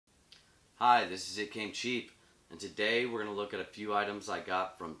Hi, this is It Came Cheap, and today we're going to look at a few items I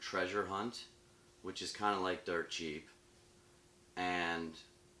got from Treasure Hunt, which is kind of like dirt cheap. And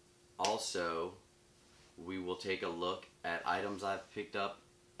also, we will take a look at items I've picked up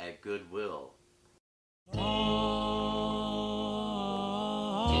at Goodwill.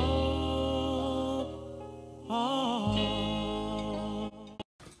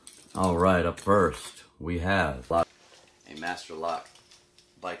 Alright, up first, we have a Master Lock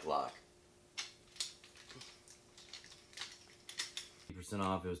bike lock. 50%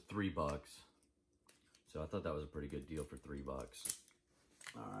 off, it was $3. So I thought that was a pretty good deal for $3.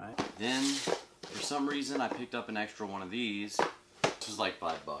 Alright, then for some reason I picked up an extra one of these. This was like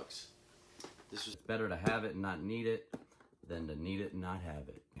 $5. This was better to have it and not need it than to need it and not have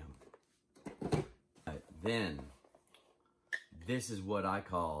it. Alright, then this is what I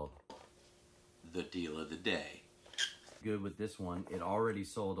call the deal of the day. Good with this one. It already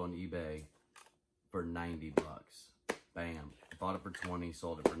sold on eBay for $90. Bam. Bought it for 20,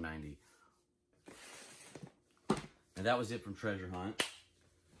 sold it for 90. And that was it from Treasure Hunt.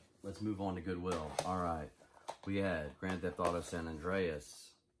 Let's move on to Goodwill. All right. We had Grand Theft Auto San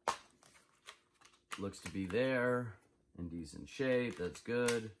Andreas. Looks to be there in decent shape. That's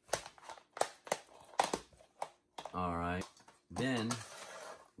good. All right. Then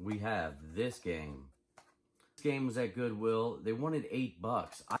we have this game. This game was at Goodwill. They wanted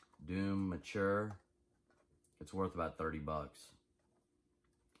 $8. Doom Mature. It's worth about $30.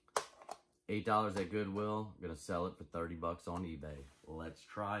 $8 at Goodwill. I'm gonna sell it for $30 on eBay. Let's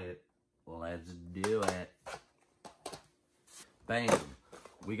try it. Let's do it. Bam.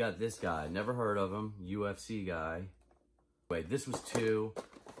 We got this guy. Never heard of him. UFC guy. Wait, this was $2.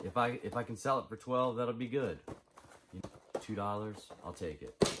 If I can sell it for $12, that'll be good. $2, I'll take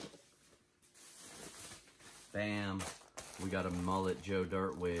it. Bam. We got a mullet Joe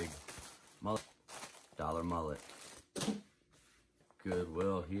Dirt wig. Mullet. $1 mullet.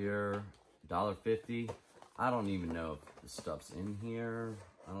 Goodwill here. $1.50. I don't even know if the stuff's in here.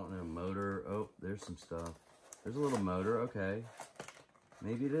 I don't know. Motor. Oh, there's some stuff. There's a little motor. Okay.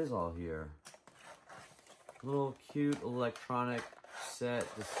 Maybe it is all here. Little cute electronic set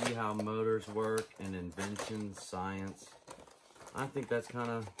to see how motors work and inventions, science. I think that's kind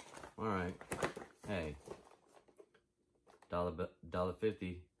of all right. Hey,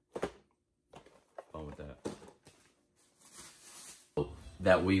 $1.50. Fun with that.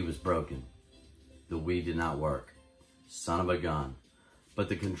 That Wii was broken. The Wii did not work. Son of a gun. But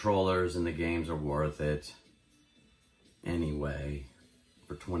the controllers and the games are worth it. Anyway,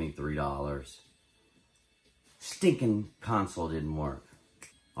 for $23. Stinking console didn't work.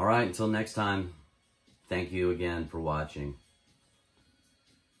 Alright, until next time, thank you again for watching.